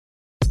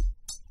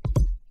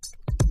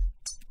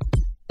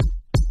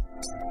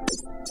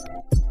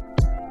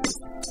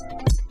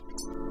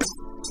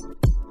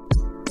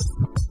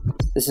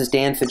This is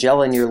Dan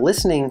Faggella, and you're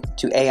listening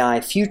to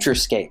AI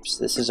Futurescapes.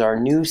 This is our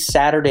new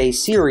Saturday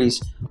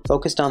series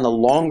focused on the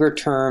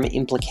longer-term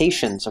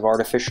implications of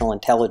artificial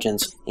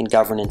intelligence in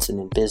governance and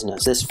in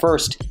business. This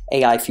first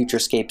AI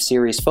Futurescapes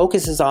series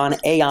focuses on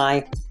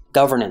AI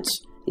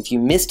governance. If you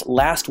missed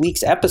last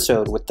week's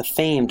episode with the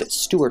famed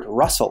Stuart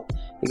Russell,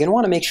 you're going to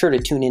want to make sure to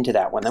tune into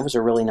that one. That was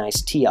a really nice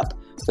tee-up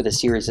for the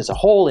series as a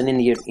whole, and in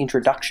the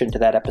introduction to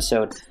that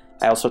episode,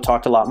 I also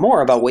talked a lot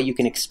more about what you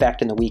can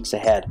expect in the weeks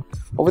ahead.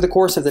 Over the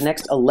course of the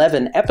next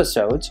 11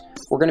 episodes,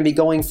 we're going to be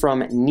going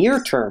from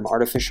near-term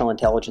artificial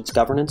intelligence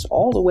governance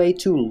all the way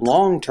to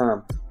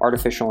long-term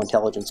artificial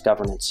intelligence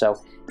governance.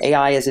 So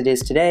AI as it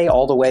is today,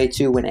 all the way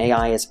to when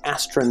AI is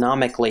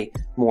astronomically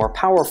more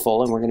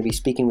powerful. And we're going to be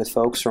speaking with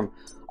folks from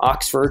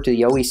Oxford to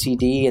the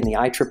OECD and the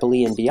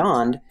IEEE and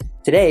beyond.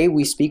 Today,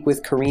 we speak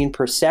with Karine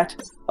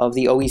Perset of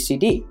the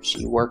OECD.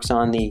 She works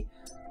on the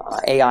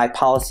AI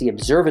Policy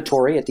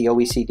Observatory at the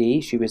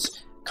OECD. She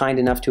was kind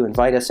enough to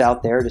invite us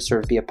out there to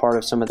sort of be a part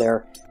of some of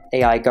their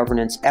AI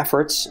governance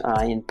efforts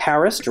in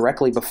Paris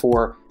directly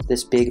before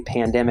this big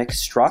pandemic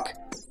struck.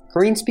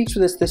 Karine speaks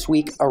with us this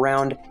week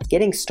around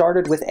getting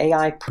started with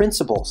AI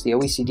principles. The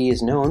OECD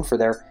is known for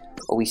their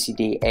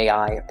OECD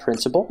AI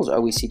principles.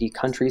 OECD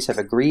countries have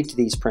agreed to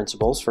these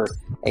principles for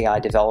AI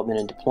development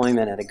and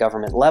deployment at a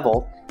government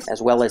level,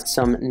 as well as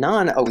some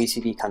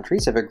non-OECD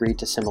countries have agreed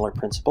to similar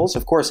principles.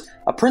 Of course,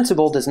 a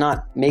principle does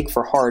not make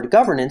for hard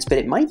governance, but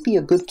it might be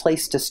a good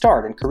place to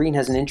start. And Karine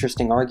has an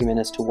interesting argument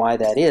as to why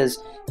that is,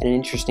 and an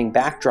interesting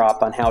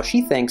backdrop on how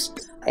she thinks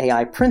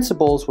AI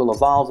principles will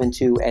evolve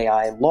into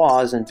AI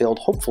laws and build,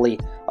 hopefully,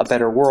 a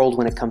better world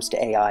when it comes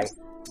to AI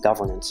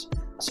governance.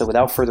 So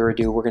without further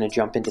ado, we're going to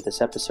jump into this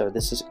episode.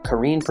 This is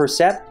Karine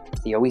Perset,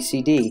 the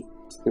OECD,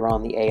 here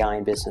on the AI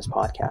in Business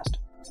podcast.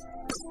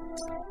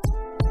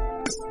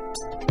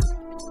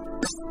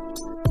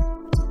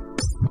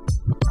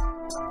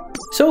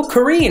 So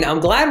Karine,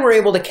 I'm glad we're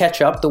able to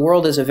catch up. The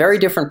world is a very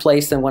different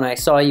place than when I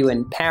saw you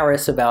in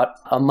Paris about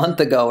a month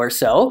ago or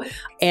so.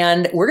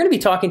 And we're going to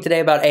be talking today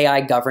about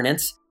AI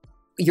governance.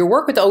 Your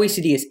work with the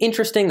OECD is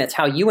interesting. That's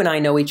how you and I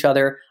know each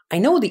other. I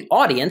know the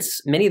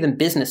audience, many of them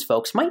business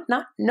folks, might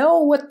not know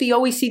what the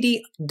OECD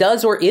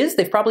does or is.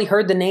 They've probably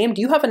heard the name. Do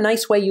you have a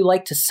nice way you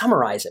like to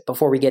summarize it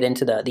before we get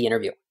into the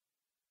interview?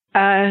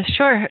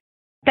 Sure.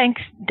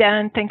 Thanks,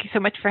 Dan. Thank you so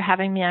much for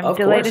having me. I'm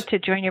delighted to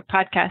join your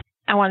podcast.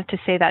 I wanted to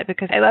say that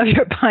because I love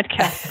your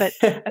podcast, but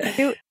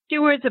a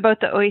few words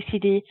about the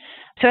OECD.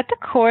 So at the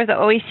core, the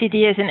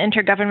OECD is an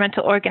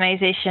intergovernmental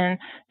organization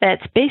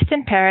that's based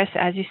in Paris,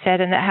 as you said,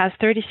 and that has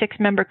 36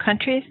 member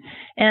countries.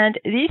 And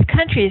these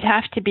countries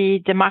have to be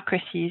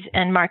democracies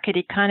and market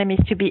economies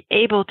to be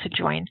able to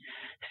join.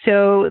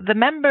 So the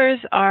members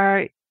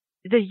are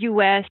the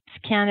US,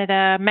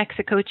 Canada,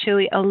 Mexico,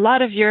 Chile, a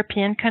lot of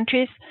European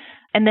countries,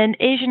 and then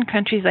Asian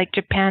countries like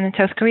Japan and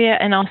South Korea,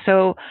 and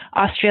also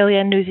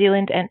Australia, New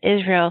Zealand, and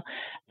Israel.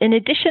 In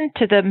addition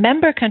to the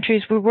member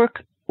countries, we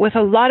work with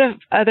a lot of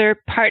other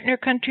partner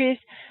countries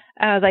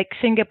like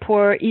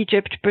Singapore,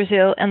 Egypt,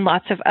 Brazil, and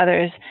lots of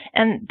others.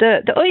 And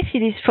the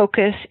OECD's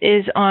focus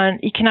is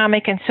on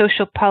economic and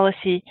social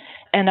policy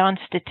and on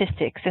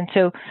statistics. And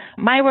so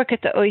my work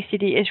at the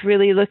OECD is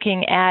really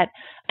looking at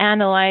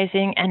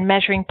analyzing and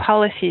measuring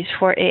policies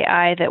for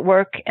AI that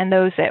work and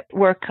those that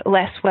work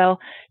less well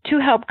to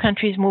help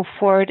countries move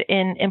forward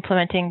in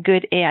implementing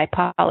good AI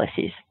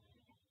policies.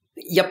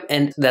 Yep,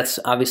 and that's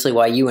obviously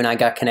why you and I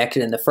got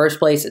connected in the first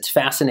place. It's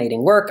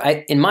fascinating work.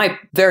 In my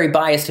very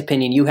biased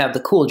opinion, you have the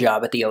cool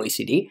job at the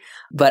OECD,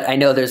 but I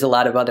know there's a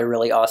lot of other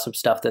really awesome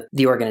stuff that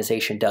the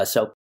organization does.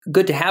 So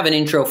good to have an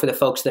intro for the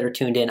folks that are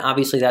tuned in.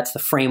 Obviously, that's the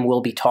frame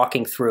we'll be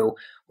talking through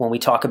when we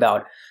talk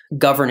about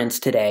governance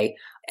today.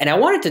 And I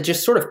wanted to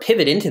just sort of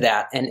pivot into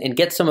that and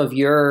get some of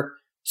your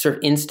sort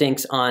of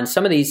instincts on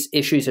some of these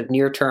issues of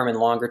near-term and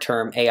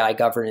longer-term AI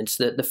governance.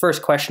 The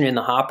first question in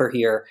the hopper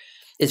here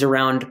is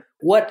around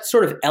what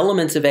sort of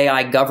elements of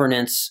AI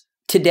governance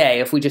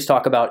today, if we just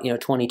talk about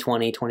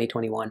 2020,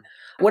 2021,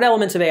 what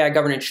elements of AI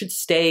governance should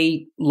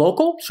stay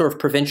local, sort of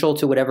provincial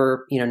to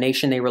whatever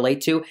nation they relate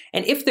to?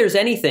 And if there's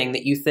anything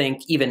that you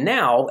think even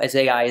now, as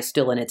AI is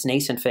still in its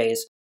nascent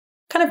phase,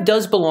 kind of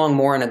does belong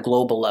more on a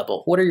global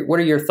level. What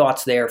are your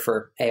thoughts there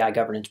for AI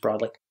governance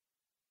broadly?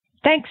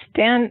 Thanks,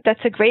 Dan.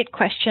 That's a great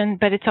question,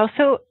 but it's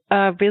also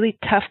a really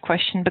tough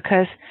question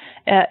because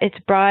it's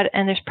broad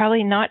and there's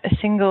probably not a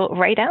single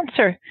right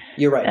answer.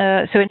 You're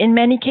right. So in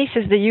many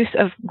cases, the use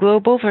of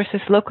global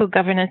versus local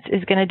governance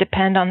is going to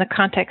depend on the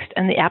context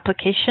and the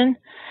application.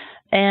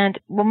 And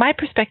my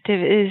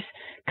perspective is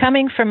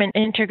coming from an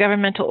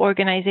intergovernmental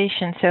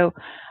organization. So,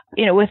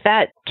 with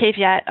that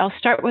caveat, I'll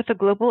start with the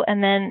global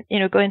and then,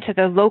 go into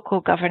the local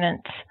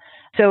governance.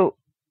 So,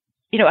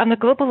 on the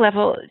global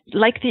level,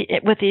 like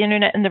with the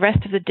internet and the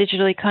rest of the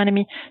digital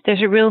economy,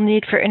 there's a real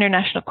need for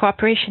international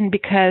cooperation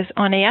because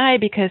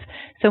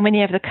so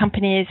many of the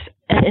companies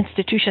and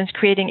institutions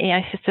creating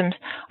AI systems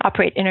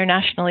operate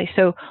internationally.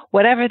 So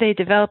whatever they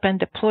develop and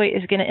deploy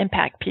is going to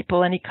impact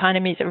people and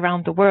economies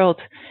around the world.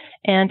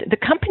 And the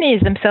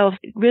companies themselves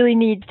really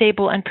need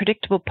stable and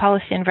predictable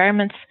policy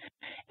environments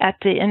at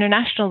the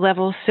international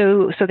level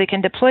so they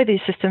can deploy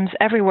these systems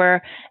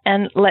everywhere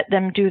and let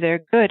them do their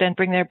good and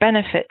bring their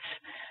benefits.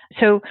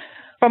 So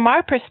from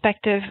our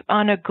perspective,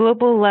 on a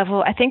global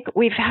level, I think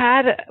we've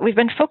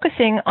been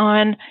focusing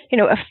on,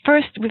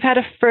 we've had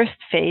a first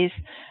phase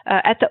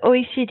at the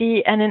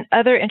OECD and in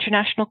other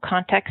international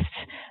contexts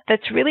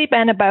that's really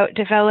been about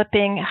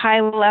developing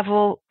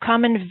high-level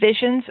common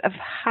visions of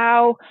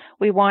how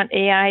we want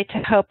AI to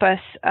help us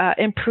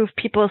improve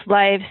people's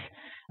lives,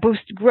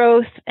 boost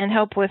growth, and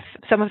help with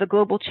some of the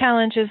global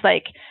challenges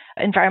like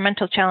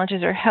environmental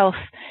challenges or health.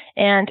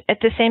 And at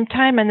the same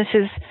time, and this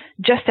is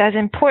just as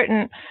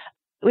important,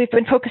 we've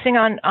been focusing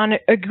on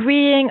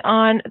agreeing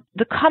on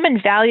the common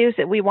values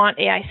that we want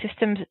AI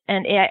systems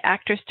and AI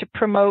actors to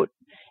promote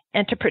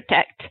and to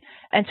protect.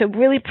 And so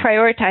really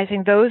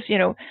prioritizing those,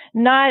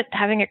 not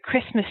having a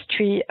Christmas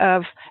tree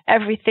of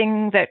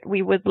everything that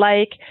we would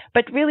like,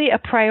 but really a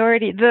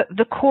priority,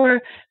 the core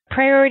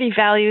priority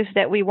values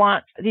that we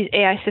want these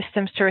AI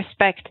systems to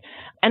respect,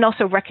 and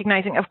also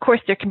recognizing, of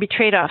course, there can be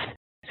trade-offs.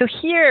 So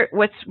here,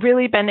 what's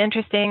really been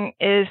interesting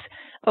is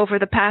over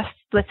the past,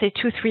 let's say,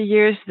 2-3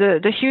 years,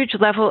 the huge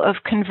level of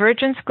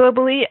convergence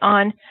globally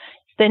on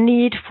the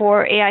need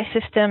for AI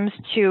systems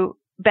to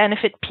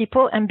benefit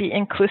people and be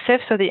inclusive.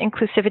 So the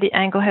inclusivity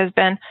angle has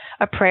been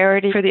a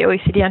priority for the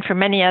OECD and for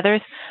many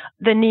others.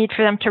 The need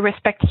for them to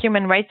respect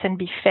human rights and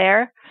be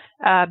fair,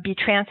 be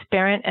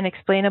transparent and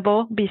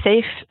explainable, be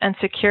safe and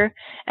secure.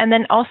 And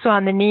then also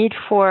on the need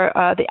for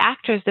the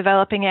actors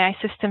developing AI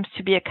systems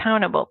to be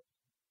accountable.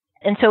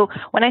 And so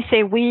when I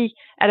say we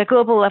at a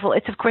global level,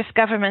 it's of course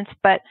governments,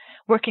 but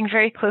working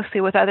very closely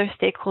with other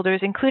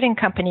stakeholders, including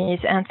companies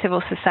and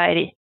civil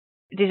society.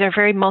 These are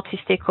very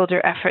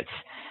multi-stakeholder efforts.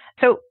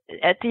 So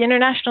at the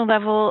international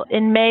level,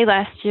 in May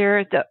last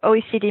year, the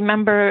OECD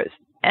members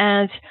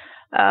and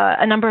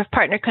a number of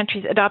partner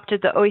countries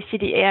adopted the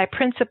OECD AI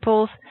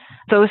principles.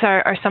 Those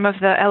are some of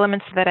the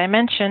elements that I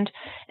mentioned.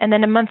 And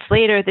then a month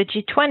later, the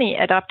G20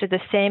 adopted the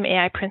same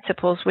AI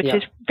principles, which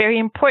is very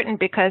important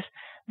because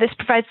this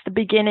provides the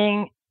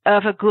beginning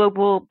of a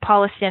global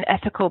policy and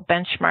ethical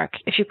benchmark.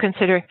 If you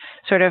consider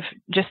sort of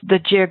just the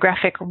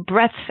geographic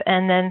breadth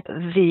and then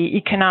the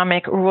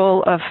economic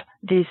role of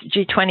these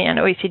G20 and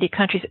OECD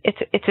countries,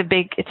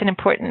 it's an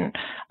important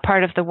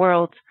part of the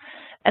world.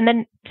 And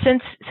then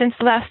since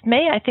last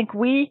May, I think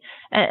we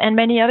and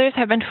many others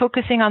have been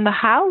focusing on the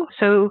how.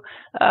 So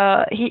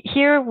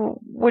here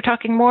we're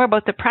talking more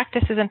about the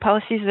practices and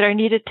policies that are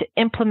needed to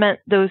implement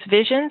those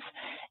visions.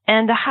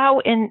 And the how,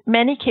 in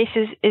many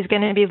cases, is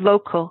going to be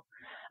local,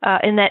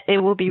 in that it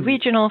will be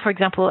regional, for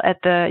example, at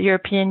the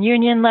European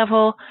Union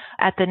level,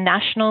 at the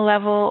national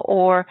level,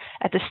 or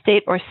at the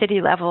state or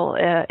city level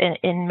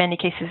in many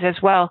cases as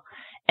well.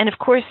 And of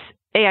course,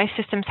 AI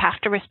systems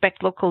have to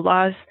respect local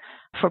laws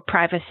for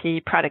privacy,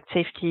 product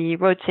safety,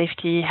 road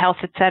safety, health,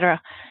 etc.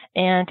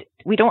 And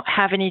we don't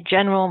have any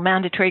general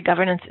mandatory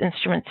governance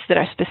instruments that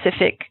are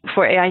specific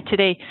for AI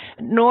today,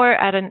 nor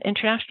at an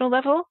international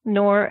level,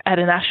 nor at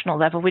a national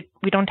level.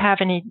 We don't have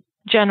any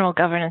general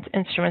governance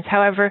instruments.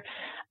 However,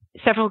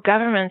 several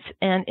governments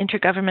and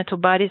intergovernmental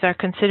bodies are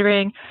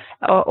considering,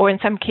 or in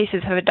some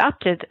cases have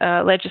adopted,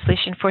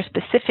 legislation for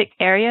specific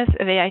areas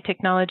of AI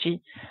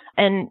technology.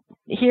 And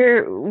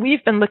here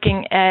we've been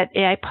looking at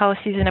AI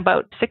policies in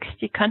about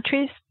 60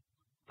 countries,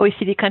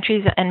 OECD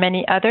countries, and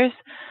many others,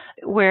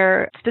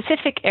 where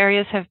specific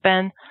areas have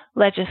been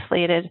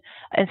legislated.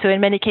 And so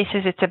in many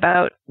cases, it's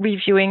about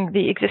reviewing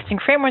the existing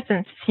frameworks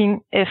and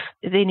seeing if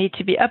they need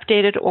to be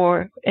updated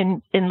or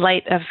in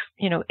light of,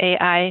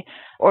 AI,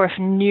 or if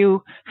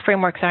new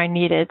frameworks are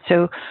needed.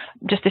 So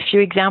just a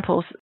few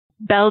examples.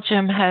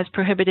 Belgium has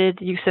prohibited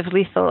the use of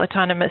lethal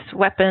autonomous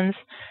weapons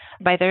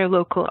by their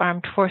local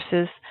armed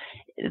forces.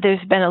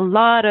 There's been a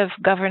lot of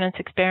governance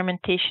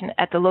experimentation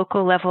at the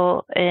local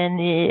level in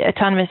the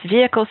autonomous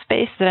vehicle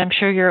space that I'm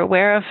sure you're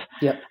aware of.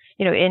 Yep.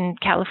 In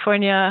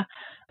California,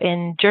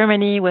 in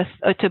Germany with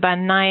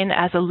Autobahn 9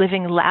 as a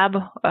living lab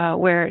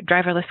where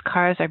driverless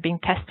cars are being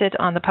tested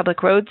on the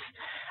public roads.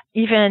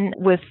 Even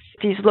with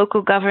these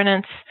local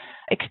governance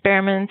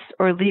experiments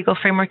or legal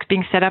frameworks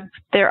being set up,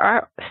 there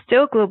are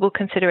still global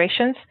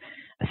considerations.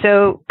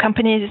 So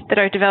companies that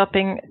are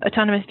developing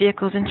autonomous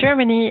vehicles in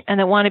Germany and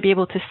that want to be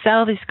able to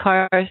sell these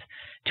cars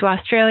to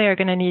Australia are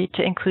going to need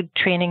to include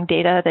training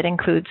data that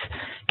includes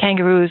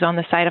kangaroos on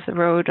the side of the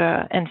road,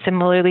 and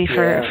similarly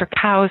for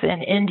cows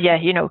in India.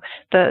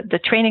 The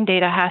training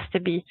data has to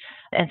be,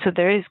 and so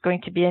there is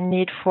going to be a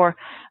need for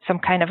some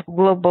kind of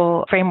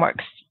global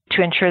frameworks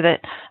to ensure that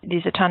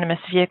these autonomous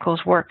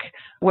vehicles work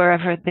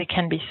wherever they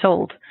can be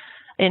sold.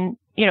 In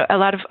a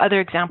lot of other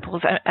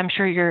examples, I'm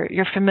sure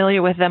you're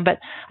familiar with them, but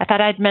I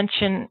thought I'd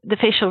mention the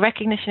facial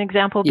recognition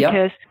example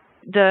because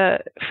the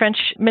French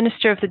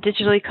Minister of the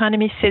Digital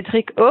Economy,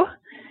 Cédric O,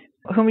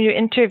 whom you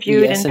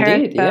interviewed in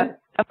Paris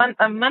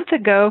a month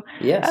ago,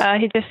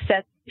 he just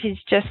said he's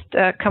just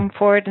come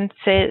forward and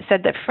said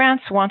that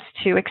France wants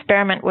to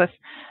experiment with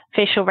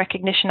facial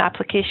recognition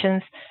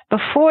applications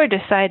before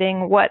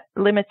deciding what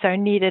limits are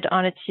needed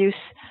on its use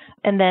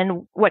and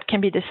then what can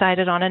be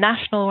decided on a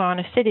national or on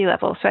a city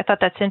level. So I thought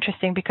that's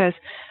interesting because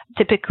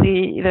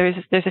typically there's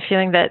a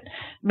feeling that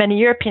many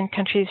European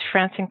countries,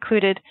 France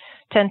included,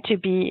 tend to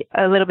be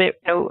a little bit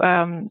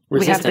resistant.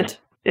 We have this,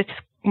 it's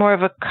more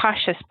of a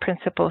cautious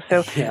principle.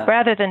 So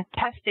rather than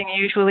testing,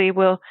 usually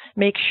we'll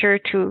make sure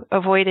to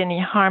avoid any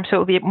harm. So it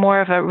will be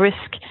more of a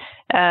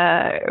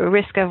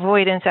risk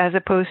avoidance as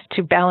opposed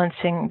to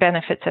balancing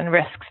benefits and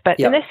risks. But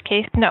in this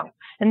case, no.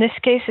 In this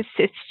case,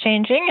 it's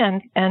changing,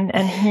 and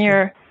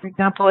here, for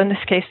example, in this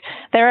case,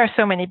 there are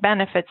so many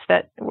benefits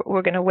that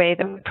we're going to weigh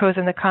the pros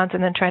and the cons,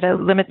 and then try to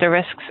limit the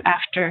risks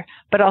after,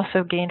 but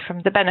also gain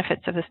from the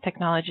benefits of this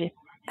technology.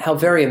 How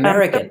very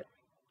American.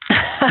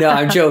 No,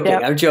 I'm joking.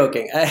 I'm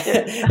joking.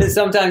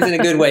 Sometimes in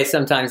a good way,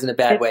 sometimes in a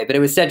bad way. But it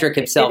was Cedric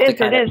himself that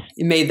kind of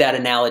made that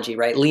analogy,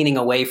 right? Leaning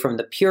away from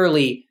the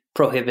purely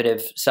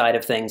prohibitive side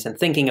of things and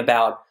thinking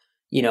about,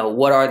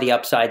 what are the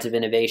upsides of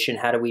innovation?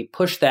 How do we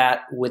push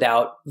that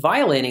without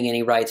violating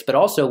any rights, but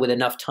also with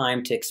enough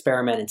time to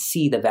experiment and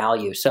see the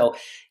value? So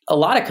a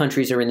lot of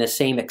countries are in the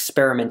same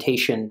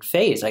experimentation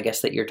phase, I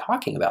guess, that you're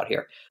talking about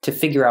here, to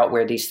figure out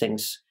where these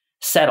things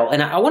settle.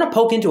 And I want to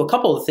poke into a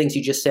couple of things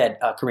you just said,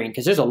 Karine,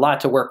 because there's a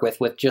lot to work with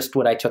just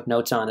what I took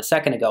notes on a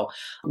second ago.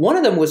 One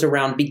of them was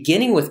around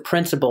beginning with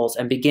principles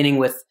and beginning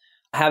with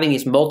having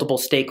these multiple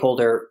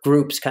stakeholder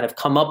groups kind of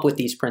come up with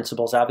these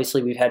principles.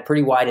 Obviously, we've had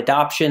pretty wide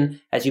adoption,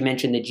 as you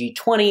mentioned, the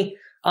G20.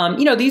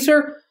 These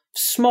are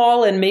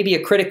small and maybe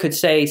a critic could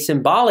say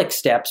symbolic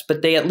steps,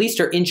 but they at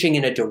least are inching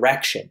in a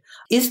direction.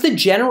 Is the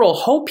general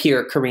hope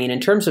here, Karine, in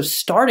terms of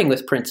starting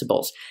with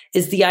principles,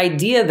 is the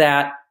idea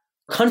that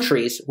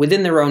countries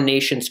within their own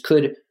nations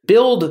could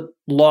build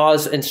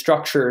laws and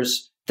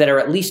structures that are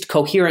at least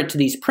coherent to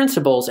these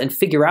principles and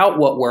figure out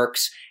what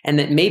works, and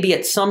that maybe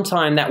at some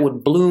time that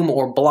would bloom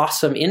or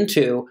blossom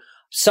into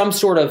some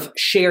sort of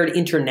shared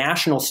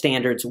international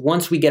standards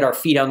once we get our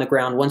feet on the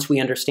ground, once we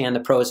understand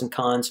the pros and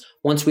cons,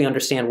 once we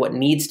understand what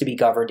needs to be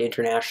governed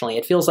internationally.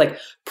 It feels like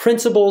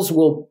principles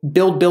will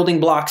build building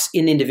blocks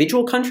in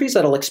individual countries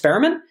that'll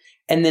experiment.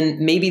 And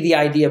then maybe the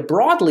idea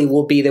broadly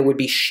will be there would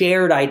be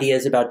shared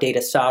ideas about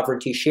data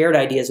sovereignty, shared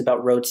ideas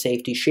about road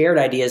safety, shared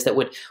ideas that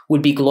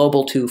would be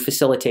global to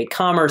facilitate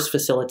commerce,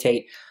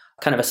 facilitate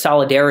kind of a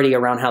solidarity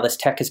around how this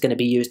tech is going to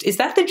be used. Is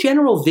that the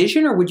general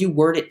vision, or would you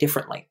word it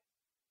differently?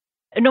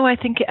 No, I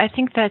think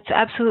that's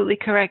absolutely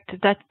correct.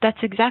 That's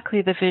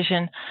exactly the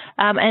vision.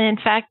 And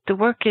in fact, the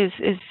work is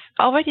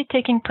already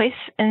taking place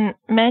in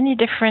many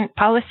different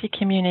policy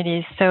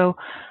communities. So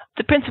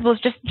the principles,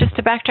 just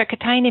to backtrack a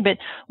tiny bit,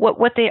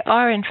 what they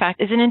are, in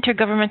fact, is an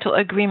intergovernmental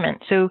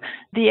agreement. So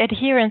the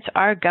adherents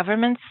are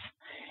governments,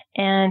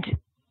 and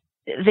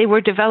they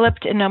were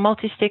developed in a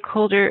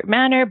multi-stakeholder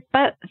manner,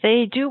 but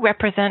they do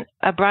represent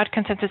a broad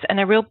consensus and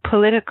a real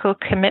political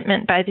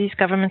commitment by these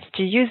governments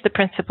to use the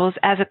principles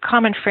as a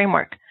common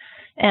framework.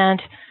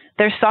 And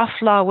there's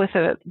soft law with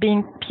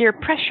being peer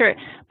pressure,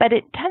 but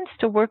it tends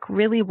to work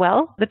really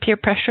well, the peer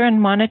pressure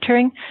and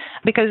monitoring,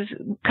 because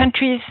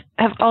countries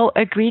have all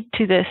agreed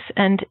to this.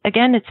 And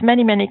again, it's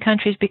many, many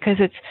countries because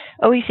it's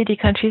OECD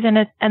countries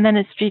and then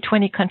it's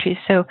G20 countries.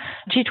 So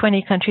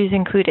G20 countries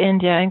include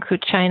India,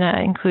 include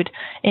China, include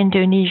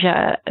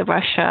Indonesia,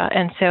 Russia.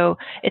 And so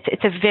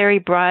it's a very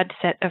broad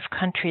set of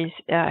countries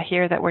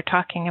here that we're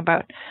talking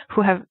about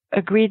who have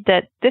agreed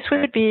that this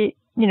would be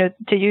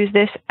to use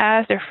this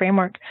as their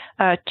framework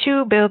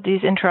to build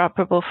these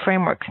interoperable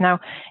frameworks. Now,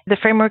 the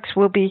frameworks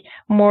will be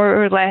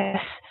more or less,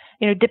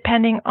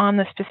 depending on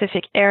the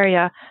specific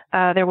area,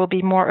 there will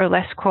be more or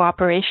less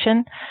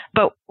cooperation.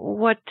 But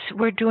what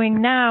we're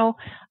doing now,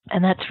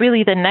 and that's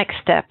really the next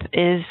step,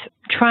 is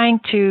trying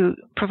to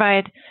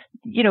provide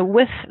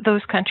with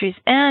those countries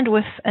and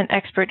with an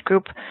expert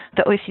group,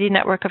 the OECD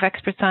Network of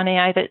Experts on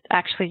AI that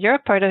actually you're a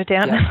part of,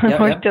 Dan.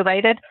 We're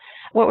delighted.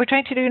 What we're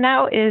trying to do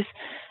now is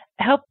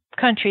help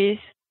countries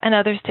and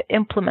others to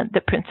implement the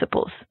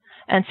principles.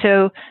 And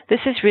so this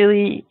is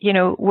really,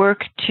 work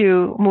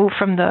to move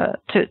from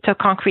to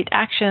concrete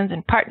actions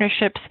and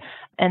partnerships.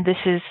 And this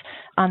is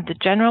on the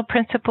general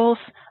principles,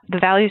 the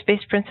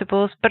values-based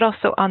principles, but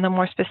also on the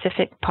more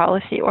specific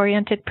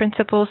policy-oriented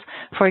principles,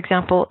 for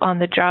example, on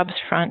the jobs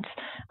front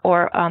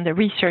or on the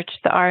research,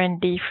 the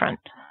R&D front.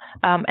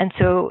 And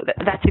so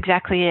that's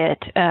exactly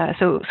it.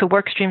 So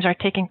work streams are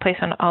taking place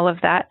on all of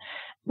that.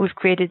 We've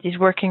created these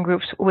working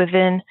groups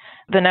within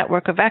the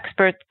network of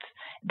experts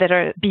that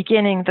are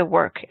beginning the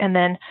work. And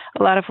then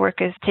a lot of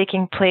work is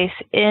taking place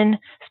in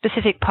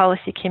specific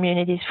policy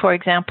communities, for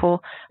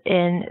example,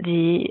 in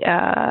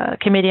the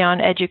Committee on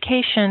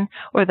Education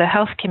or the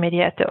Health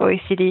Committee at the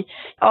OECD.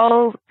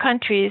 All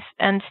countries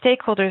and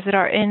stakeholders that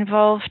are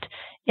involved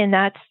in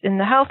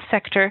the health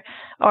sector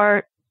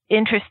are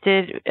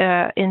interested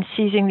in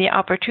seizing the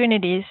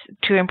opportunities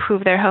to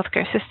improve their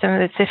healthcare system,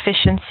 its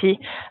efficiency,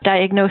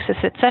 diagnosis,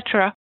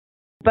 etc.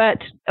 but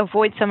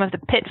avoid some of the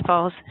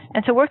pitfalls.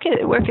 And so work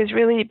has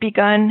really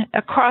begun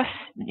across,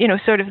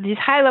 sort of these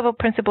high-level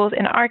principles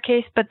in our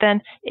case, but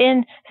then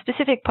in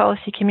specific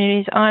policy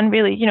communities on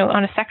really,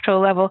 on a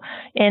sectoral level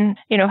in,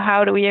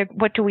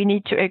 what do we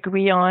need to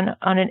agree on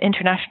an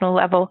international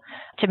level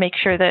to make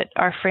sure that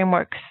our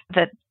frameworks,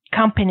 that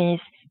companies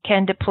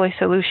can deploy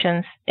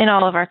solutions in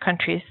all of our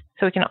countries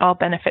so we can all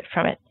benefit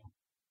from it.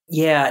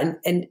 Yeah.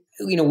 And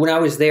when I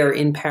was there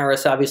in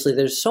Paris, obviously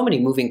there's so many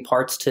moving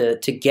parts to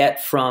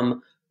get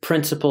from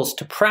principles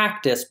to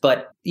practice,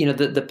 but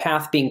the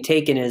path being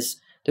taken is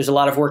there's a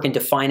lot of work in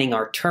defining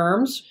our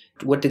terms.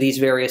 What do these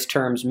various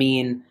terms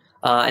mean?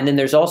 And then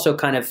there's also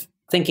kind of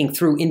thinking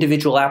through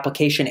individual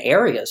application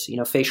areas.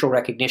 Facial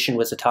recognition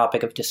was a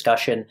topic of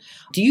discussion.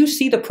 Do you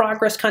see the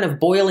progress kind of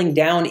boiling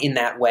down in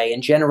that way?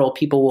 In general,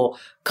 people will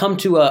come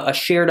to a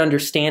shared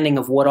understanding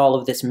of what all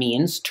of this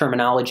means,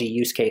 terminology,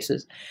 use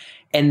cases,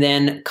 and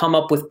then come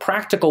up with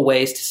practical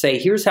ways to say,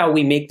 here's how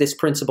we make this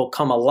principle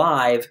come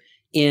alive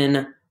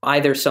in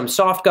either some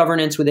soft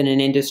governance within an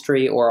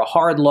industry or a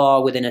hard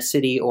law within a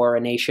city or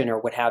a nation or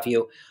what have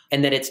you.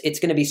 And that it's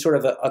going to be sort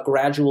of a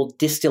gradual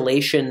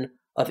distillation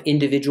of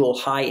individual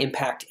high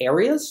impact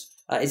areas.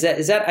 Is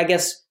that, I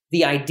guess,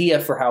 the idea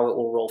for how it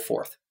will roll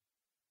forth?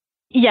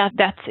 Yeah,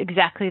 that's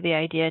exactly the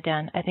idea,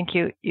 Dan. I think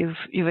you've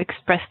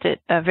expressed it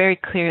very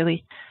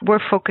clearly.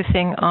 We're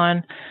focusing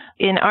on,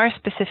 in our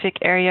specific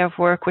area of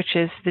work, which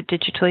is the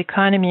digital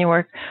economy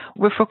work,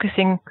 we're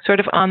focusing sort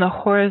of on the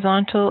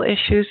horizontal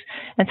issues,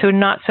 and so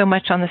not so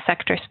much on the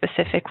sector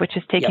specific, which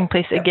is taking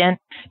place again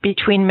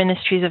between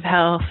ministries of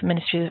health,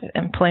 ministries of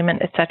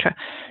employment, etc.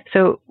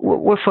 So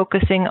we're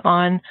focusing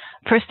on,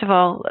 first of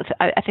all,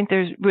 I think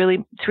there's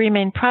really three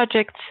main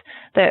projects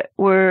that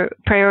we're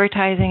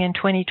prioritizing in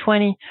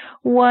 2020.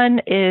 One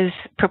is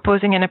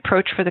proposing an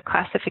approach for the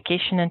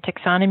classification and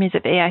taxonomies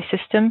of AI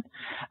systems.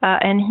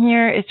 And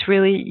here it's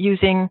really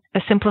using a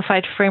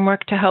simplified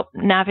framework to help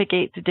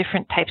navigate the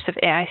different types of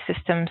AI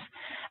systems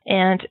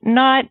and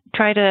not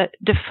try to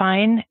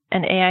define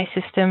an AI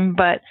system,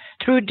 but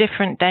through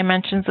different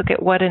dimensions, look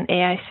at what an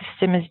AI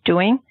system is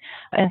doing.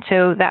 And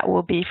so that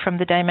will be from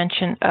the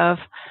dimension of,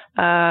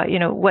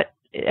 what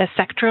a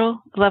sectoral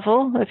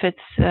level, if it's,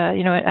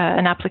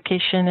 an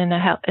application in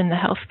the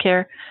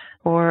healthcare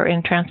or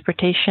in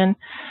transportation,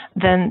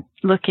 then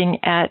looking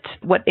at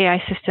what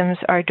AI systems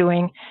are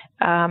doing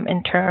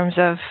in terms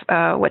of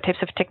what types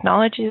of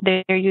technology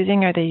they're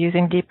using. Are they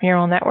using deep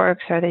neural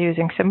networks? Are they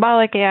using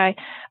symbolic AI,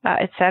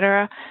 et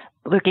cetera?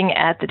 Looking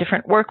at the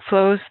different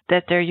workflows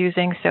that they're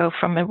using. So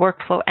from a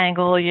workflow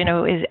angle,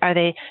 are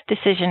they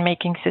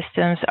decision-making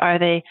systems? Are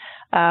they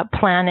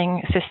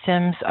planning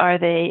systems? Are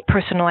they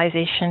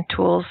personalization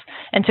tools?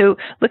 And so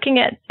looking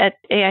at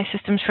AI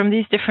systems from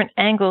these different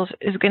angles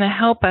is going to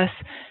help us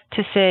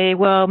to say,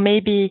 well,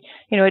 maybe,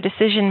 a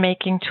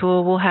decision-making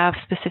tool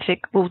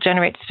will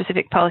generate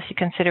specific policy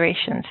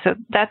considerations. So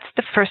that's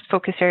the first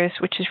focus areas,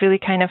 which is really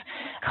kind of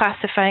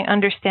classifying,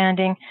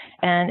 understanding,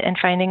 and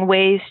finding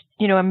ways,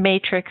 a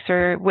matrix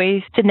or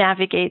ways to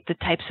navigate the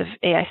types of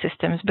AI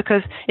systems,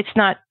 because it's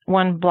not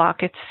one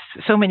block. It's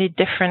so many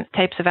different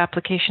types of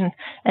applications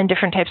and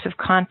different types of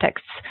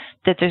contexts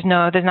that there's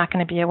not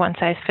going to be a one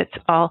size fits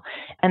all.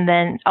 And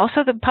then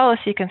also the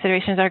policy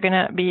considerations are going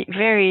to be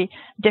very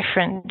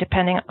different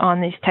depending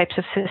on these types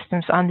of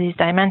systems, on these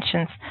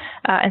dimensions.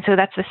 And so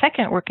that's the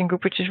second working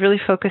group, which is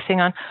really focusing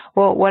on,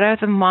 well, what are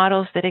the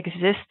models that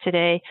exist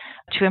today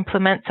to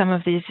implement some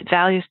of these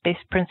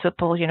values-based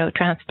principles,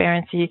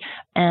 transparency,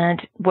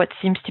 and what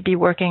seems to be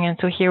working. And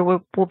so here we're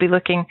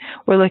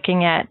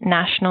looking at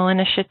national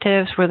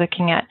initiatives, we're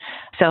looking at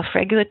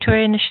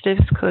self-regulatory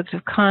initiatives, codes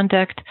of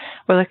conduct,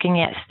 we're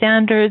looking at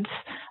standards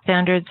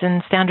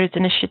and standards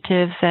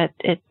initiatives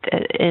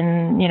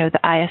in the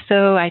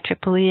ISO,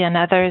 IEEE, and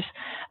others,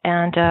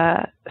 and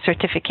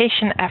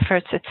certification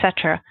efforts,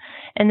 etc.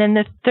 And then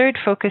the third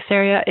focus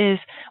area is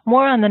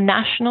more on the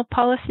national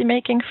policy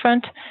making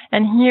front.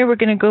 And here we're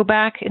going to go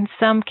back in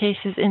some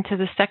cases into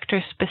the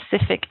sector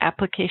specific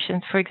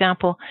applications. For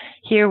example,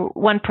 here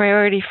one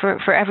priority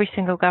for every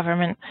single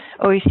government,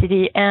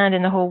 OECD, and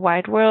in the whole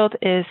wide world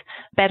is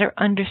better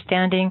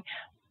understanding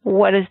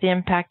what is the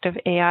impact of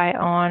AI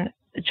on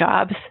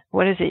jobs,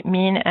 what does it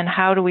mean, and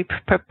how do we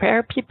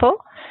prepare people,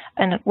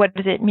 and what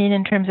does it mean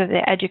in terms of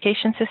the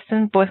education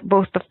system,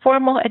 both the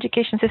formal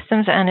education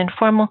systems and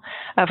informal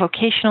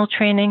vocational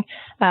training,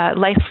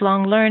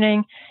 lifelong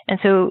learning. And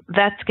so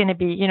that's going to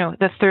be,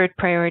 the third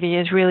priority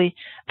is really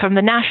from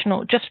the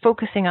national, just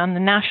focusing on the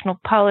national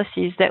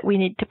policies that we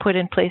need to put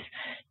in place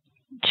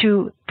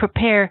to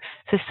prepare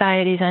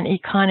societies and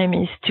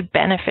economies to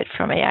benefit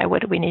from AI.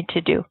 What do we need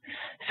to do?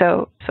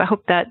 So I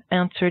hope that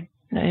answered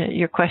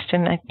your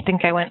question. I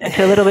think I went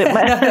into a little bit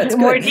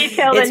more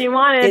detail than you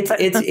wanted.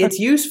 It's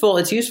useful.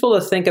 It's useful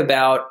to think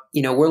about.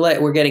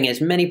 We're getting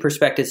as many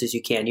perspectives as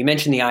you can. You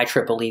mentioned the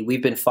IEEE.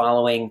 We've been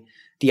following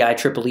the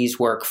IEEE's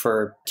work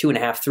for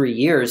 2.5-3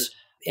 years,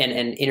 and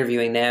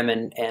interviewing them.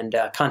 And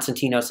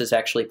Konstantinos is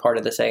actually part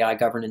of this AI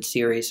governance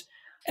series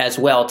as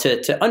well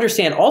to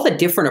understand all the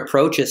different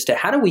approaches to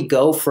how do we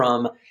go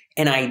from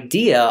an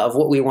idea of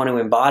what we want to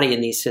embody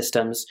in these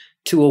systems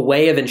to a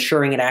way of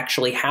ensuring it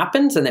actually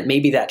happens, and that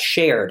maybe that's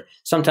shared.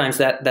 Sometimes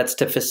that's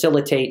to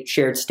facilitate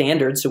shared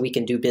standards so we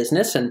can do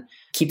business and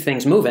keep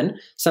things moving.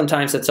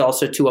 Sometimes it's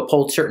also to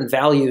uphold certain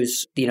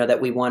values,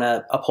 that we want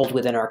to uphold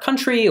within our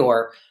country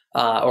or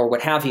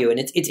what have you. And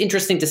it's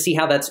interesting to see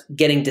how that's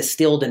getting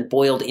distilled and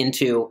boiled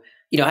into,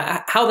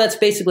 how that's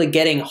basically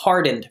getting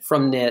hardened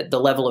from the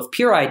level of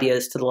pure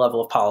ideas to the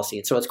level of policy.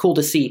 And so it's cool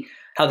to see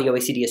how the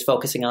OECD is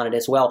focusing on it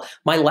as well.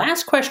 My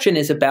last question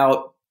is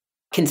about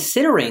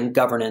considering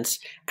governance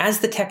as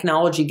the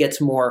technology gets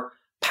more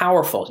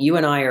powerful. You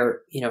and I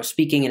are,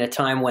 speaking in a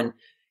time when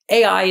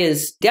AI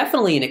is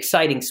definitely an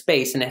exciting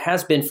space, and it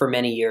has been for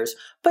many years,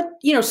 but,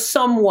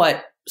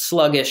 somewhat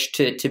sluggish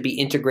to be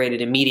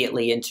integrated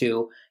immediately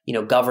into,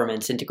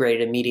 governments,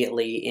 integrated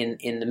immediately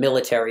in the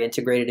military,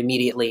 integrated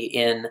immediately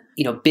in,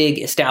 big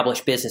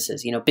established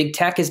businesses. Big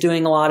tech is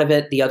doing a lot of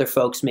it. The other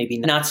folks maybe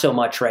not so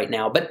much right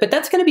now, but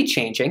that's going to be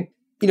changing.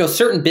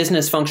 Certain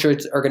business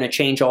functions are going to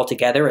change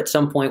altogether. At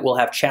some point, we'll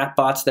have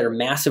chatbots that are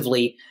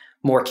massively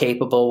more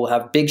capable. We'll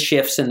have big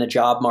shifts in the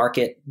job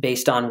market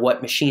based on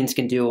what machines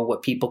can do and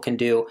what people can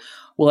do.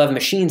 We'll have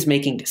machines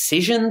making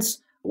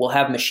decisions. We'll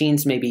have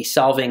machines maybe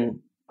solving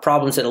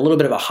problems at a little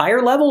bit of a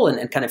higher level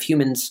and kind of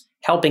humans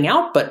helping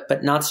out,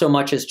 but not so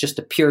much as just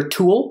a pure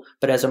tool,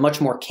 but as a much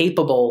more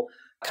capable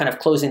kind of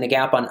closing the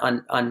gap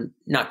on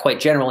not quite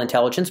general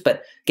intelligence,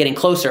 but getting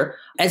closer.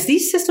 As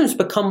these systems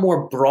become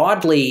more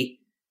broadly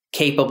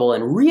capable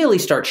and really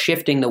start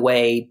shifting the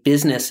way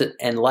business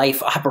and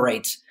life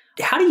operates,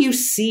 how do you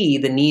see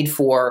the need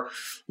for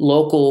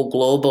local,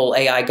 global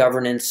AI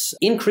governance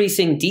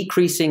increasing,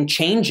 decreasing,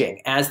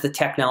 changing as the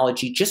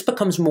technology just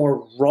becomes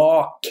more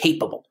raw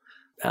capable?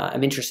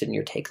 I'm interested in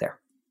your take there.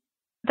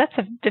 That's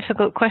a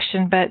difficult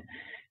question, but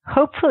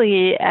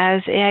hopefully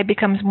as AI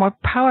becomes more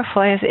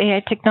powerful, as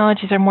AI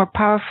technologies are more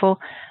powerful,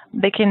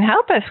 they can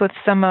help us with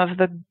some of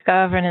the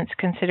governance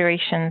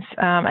considerations.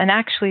 And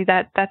actually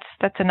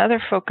that's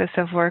another focus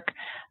of work,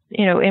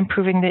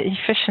 improving the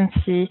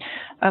efficiency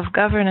of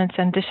governance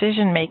and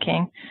decision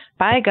making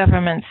by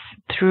governments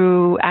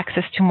through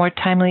access to more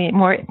timely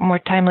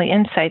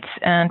insights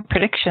and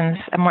predictions,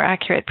 and more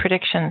accurate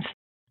predictions.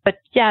 But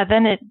yeah,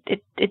 then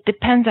it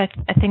depends,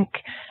 I think,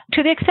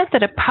 to the extent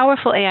that a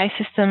powerful AI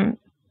system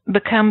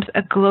becomes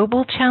a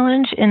global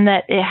challenge in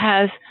that it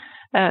has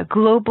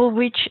global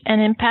reach and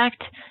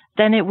impact,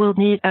 then it will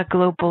need a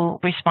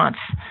global response.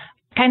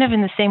 Kind of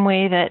in the same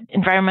way that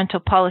environmental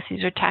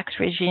policies or tax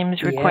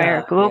regimes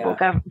require global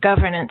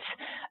governance.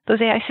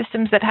 Those AI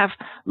systems that have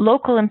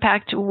local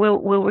impact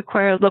will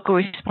require local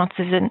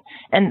responses.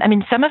 And I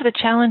mean, some of the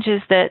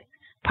challenges that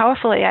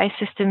powerful AI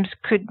systems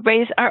could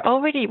raise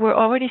we're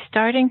already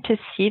starting to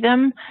see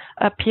them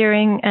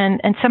appearing, and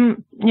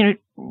some,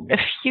 a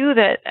few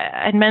that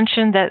I'd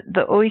mentioned that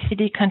the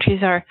OECD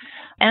countries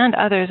and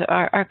others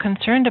are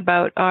concerned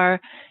about are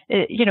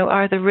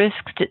the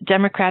risks to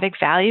democratic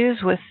values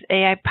with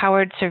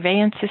AI-powered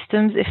surveillance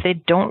systems if they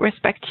don't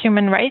respect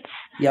human rights.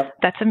 Yep.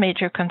 That's a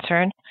major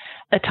concern,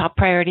 a top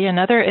priority.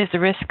 Another is the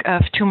risk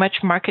of too much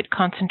market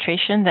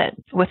concentration, that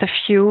with a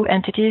few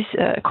entities,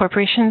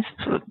 corporations,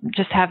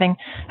 just having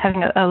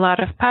a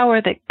lot of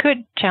power that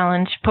could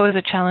pose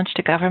a challenge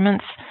to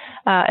governments,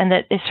 and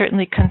that is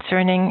certainly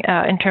concerning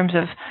in terms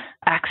of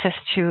access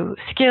to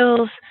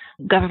skills.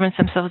 Governments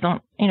themselves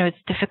don't, it's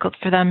difficult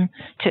for them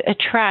to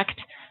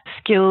attract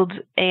skilled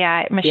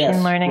AI,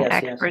 machine learning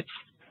experts.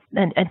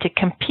 And to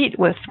compete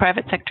with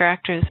private sector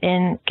actors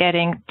in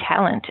getting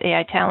talent,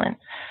 AI talent.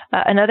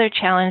 Another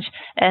challenge,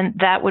 and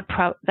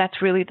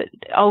that's really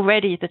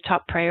already the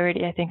top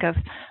priority, I think, of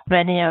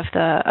many of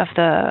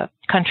the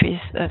countries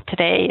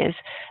today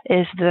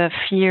is the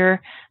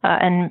fear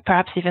and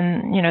perhaps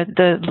even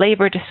the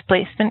labor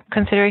displacement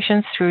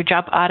considerations through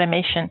job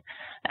automation.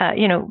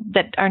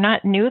 That are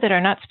not new, that are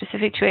not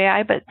specific to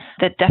AI, but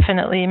that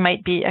definitely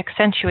might be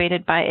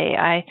accentuated by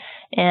AI,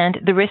 and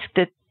the risk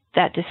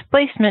that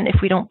displacement,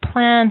 if we don't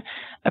plan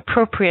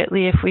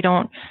appropriately, if we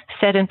don't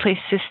set in place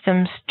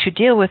systems to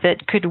deal with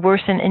it, could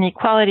worsen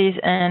inequalities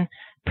and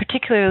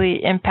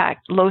particularly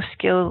impact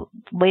low-skilled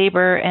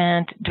labor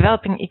and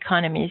developing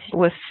economies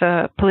with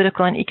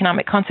political and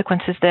economic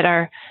consequences that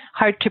are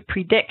hard to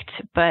predict,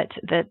 but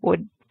that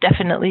would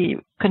definitely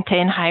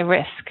contain high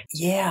risk.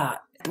 Yeah.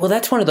 Well,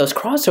 that's one of those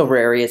crossover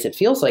areas, it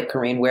feels like,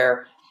 Corinne,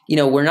 where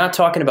we're not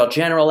talking about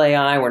general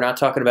AI. We're not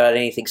talking about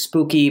anything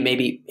spooky.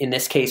 Maybe in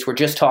this case, we're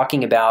just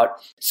talking about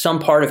some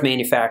part of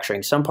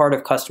manufacturing, some part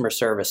of customer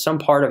service, some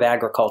part of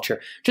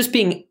agriculture, just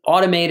being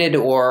automated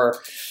or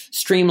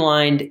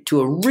streamlined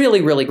to a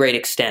really, really great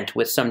extent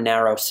with some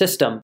narrow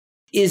system.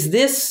 Is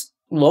this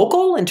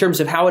local in terms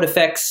of how it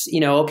affects,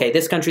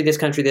 this country,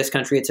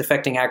 it's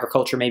affecting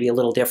agriculture maybe a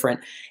little different.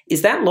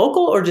 Is that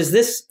local, or does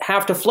this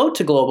have to float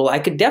to global? I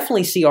could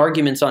definitely see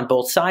arguments on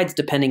both sides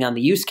depending on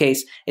the use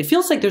case. It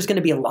feels like there's going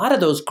to be a lot of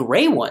those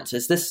gray ones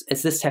as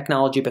this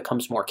technology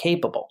becomes more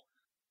capable.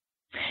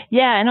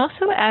 Yeah, and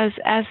also as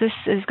this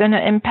is going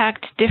to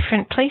impact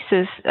different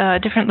places,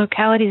 different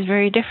localities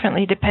very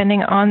differently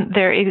depending on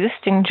their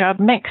existing job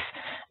mix.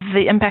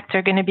 the impacts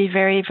are going to be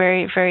very,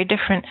 very, very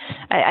different.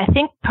 I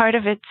think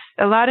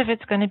a lot of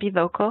it's going to be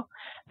local,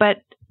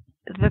 but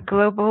the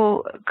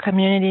global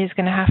community is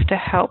going to have to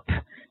help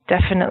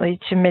definitely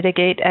to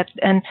mitigate.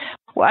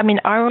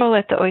 Our role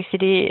at the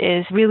OECD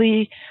is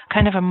really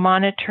kind of a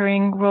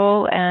monitoring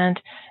role and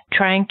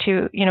trying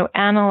to,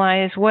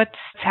 analyze what's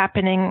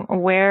happening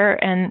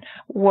where and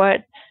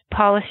what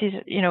policies,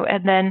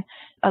 and then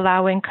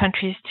allowing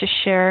countries to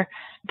share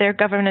their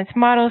governance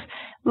models,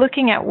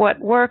 looking at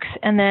what works,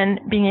 and then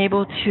being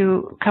able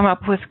to come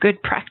up with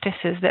good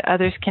practices that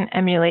others can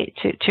emulate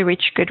to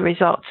reach good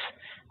results.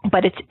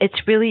 But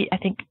it's really, I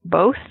think,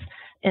 both,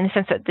 in the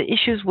sense that the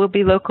issues will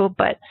be local,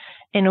 but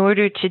in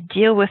order to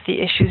deal with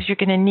the issues, you're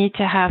going to need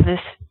to have this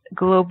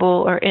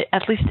global or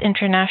at least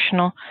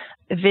international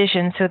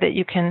vision so that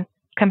you can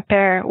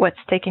compare what's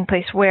taking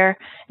place where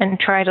and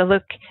try to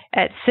look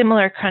at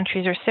similar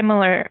countries or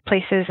similar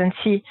places and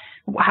see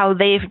how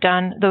they've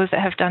done, those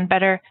that have done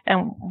better,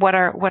 and what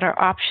are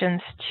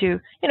options to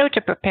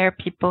prepare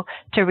people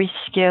to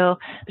reskill.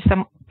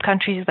 Some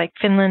countries like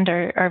Finland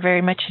are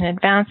very much in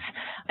advance,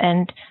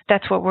 and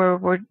that's what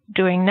we're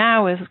doing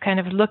now, is kind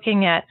of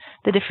looking at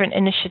the different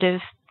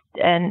initiatives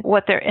and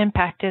what their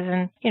impact is,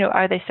 and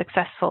are they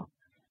successful?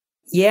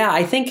 Yeah,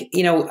 I think,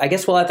 I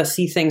guess we'll have to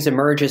see things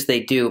emerge as they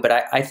do, but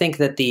I think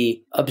that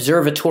the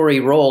observatory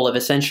role of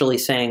essentially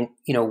saying,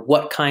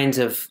 what kinds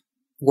of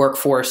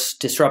workforce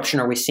disruption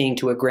are we seeing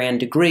to a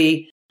grand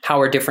degree? How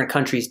are different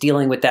countries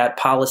dealing with that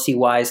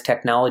policy-wise,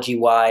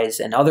 technology-wise,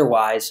 and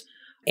otherwise?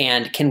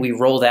 And can we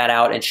roll that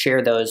out and share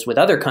those with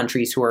other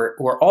countries who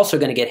are also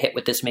going to get hit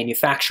with this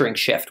manufacturing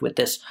shift, with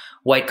this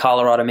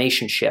white-collar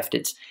automation shift?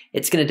 It's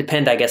going to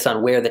depend, I guess,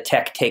 on where the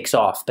tech takes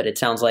off. But it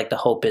sounds like the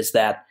hope is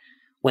that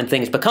when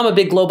things become a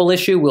big global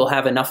issue, we'll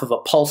have enough of a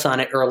pulse on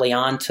it early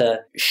on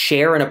to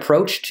share an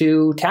approach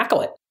to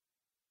tackle it.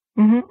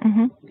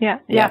 Yeah.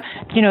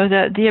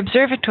 The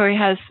observatory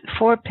has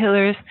 4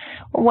 pillars,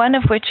 one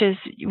of which is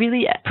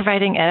really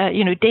providing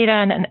data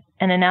and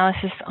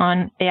analysis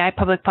on AI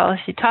public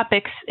policy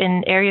topics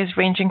in areas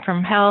ranging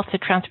from health to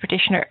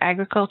transportation or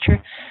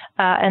agriculture.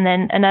 And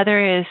then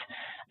another is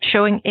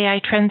showing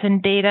AI trends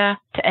and data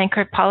to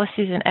anchor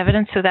policies and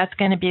evidence. So that's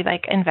going to be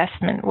like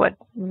investment.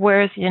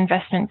 Where is the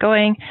investment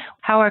going?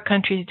 How are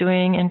countries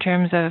doing in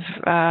terms of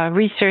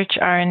research,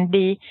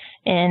 R&D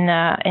in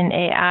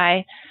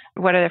AI?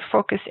 What are their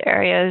focus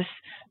areas?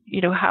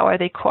 How are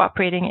they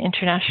cooperating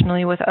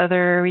internationally with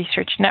other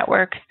research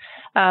networks?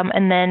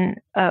 And then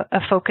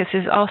a focus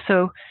is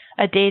also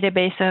a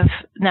database of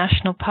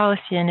national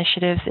policy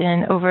initiatives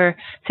in over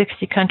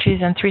 60 countries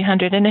and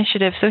 300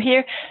 initiatives. So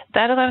here,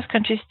 that allows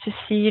countries to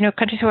see,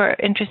 countries who are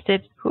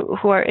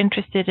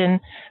interested in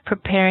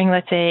preparing,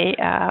 let's say,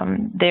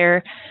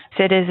 their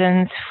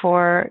citizens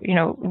for,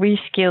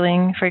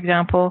 reskilling, for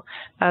example,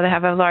 that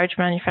have a large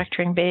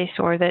manufacturing base,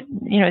 or that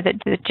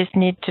just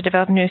need to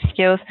develop new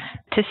skills,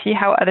 to see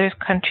how other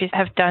countries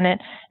have done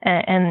it,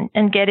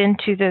 and get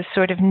into the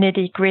sort of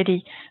nitty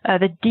gritty,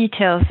 the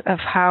details of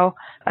how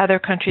other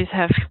countries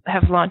have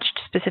launched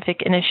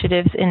specific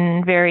initiatives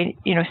in very,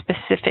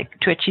 specific,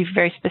 to achieve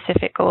very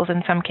specific goals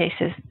in some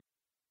cases.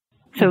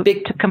 So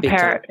to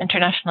compare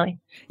internationally.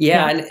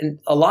 Yeah, and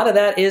a lot of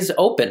that is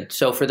open.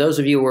 So for those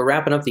of you, we're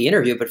wrapping up the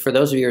interview, but for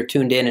those of you who are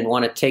tuned in and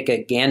want to take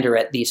a gander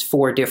at these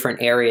 4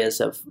 different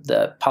areas of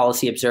the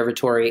Policy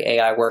Observatory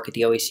AI work at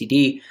the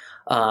OECD,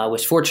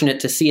 was fortunate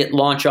to see it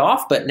launch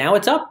off, but now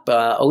it's up,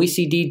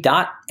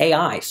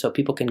 OECD.ai. So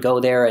people can go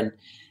there and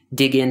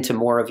dig into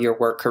more of your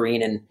work,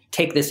 Karine, and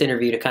take this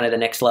interview to kind of the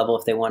next level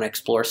if they want to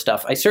explore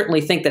stuff. I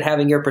certainly think that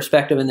having your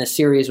perspective in this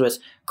series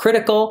was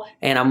critical,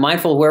 and I'm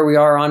mindful of where we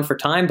are on for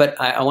time, but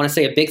I want to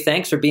say a big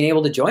thanks for being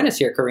able to join us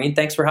here, Karine.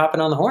 Thanks for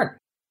hopping on the horn.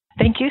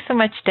 Thank you so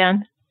much,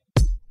 Dan.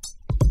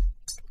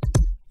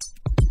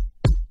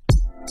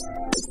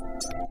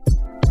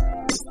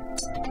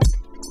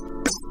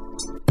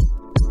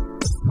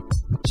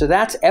 So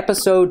that's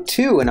episode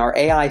 2 in our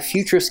AI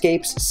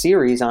Futurescapes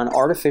series on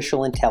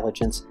artificial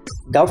intelligence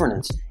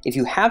governance. If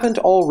you haven't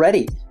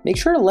already, make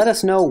sure to let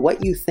us know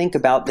what you think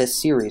about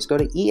this series. Go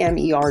to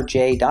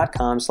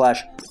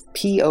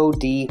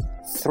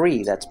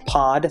emerj.com/POD3. That's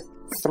pod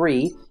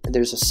 3.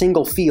 There's a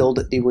single field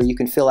where you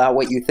can fill out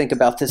what you think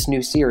about this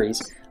new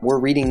series. We're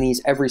reading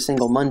these every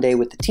single Monday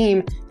with the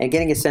team and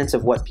getting a sense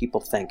of what people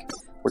think.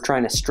 We're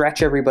trying to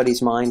stretch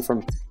everybody's mind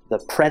from the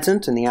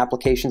present and the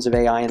applications of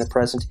AI in the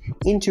present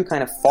into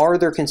kind of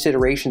farther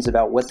considerations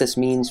about what this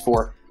means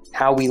for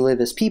how we live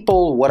as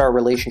people, what our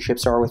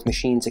relationships are with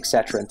machines,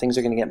 etc. And things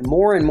are going to get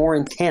more and more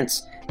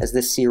intense as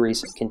this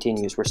series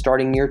continues. We're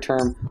starting near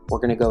term. We're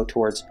going to go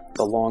towards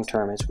the long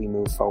term as we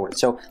move forward.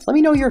 So let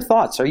me know your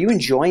thoughts. Are you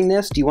enjoying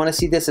this? Do you want to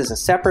see this as a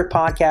separate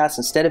podcast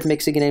instead of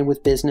mixing it in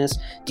with business?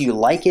 Do you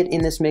like it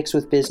in this mix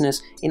with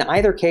business? In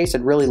either case,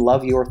 I'd really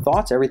love your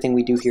thoughts. Everything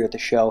we do here at the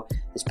show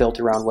is built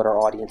around what our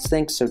audience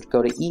thinks. So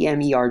go to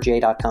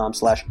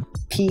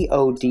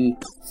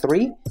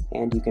emerj.com/POD3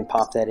 and you can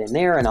pop that in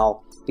there, and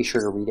I'll be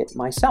sure to read it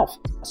myself.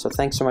 So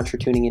thanks so much for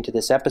tuning into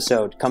this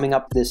episode. Coming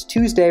up this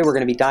Tuesday, we're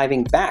going to be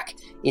diving back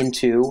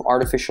into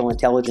artificial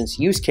intelligence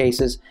use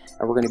cases,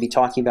 and we're going to be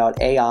talking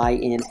about AI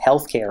in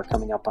healthcare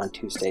coming up on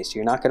Tuesday. So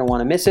you're not going to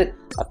want to miss it.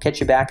 I'll catch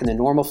you back in the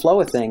normal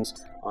flow of things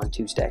on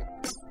Tuesday.